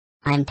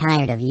I'm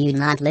tired of you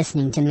not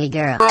listening to me,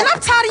 girl. And I'm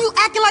tired of you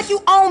acting like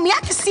you own me. I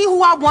can see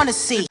who I want to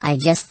see. I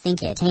just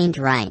think it ain't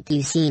right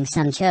you seeing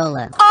some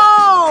cholo.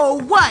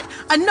 Oh, what?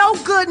 A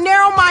no-good,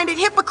 narrow-minded,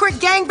 hypocrite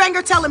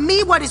gangbanger telling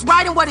me what is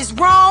right and what is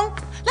wrong?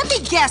 Let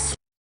me guess.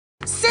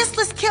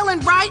 Senseless killing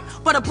right,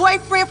 but a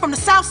boyfriend from the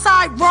south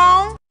side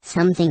wrong?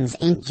 Some things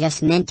ain't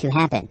just meant to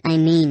happen. I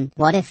mean,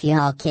 what if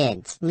y'all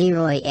kids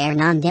Leroy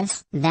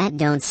Hernandez? That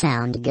don't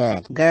sound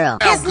good, girl.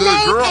 His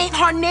name ain't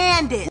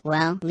Hernandez.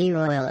 Well,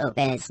 Leroy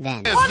Lopez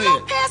then. Or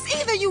Lopez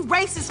either, you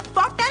racist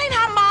fuck. That ain't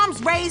how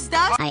moms raised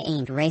us. I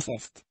ain't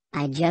racist.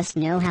 I just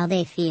know how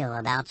they feel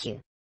about you.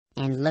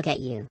 And look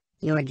at you.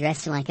 You're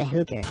dressed like a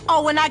hooker.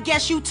 Oh, and I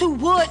guess you two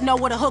would know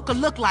what a hooker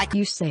look like.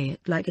 You say it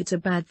like it's a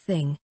bad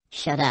thing.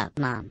 Shut up,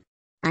 Mom.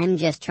 I'm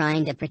just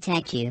trying to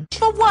protect you.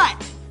 For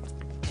what?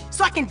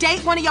 So I can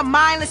date one of your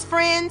mindless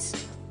friends?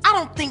 I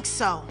don't think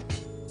so.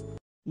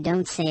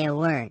 Don't say a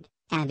word,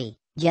 Abby.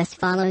 Just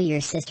follow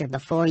your sister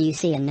before you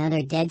see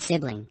another dead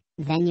sibling.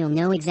 Then you'll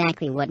know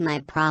exactly what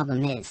my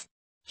problem is.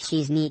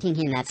 She's meeting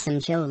him at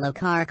some cholo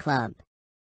car club.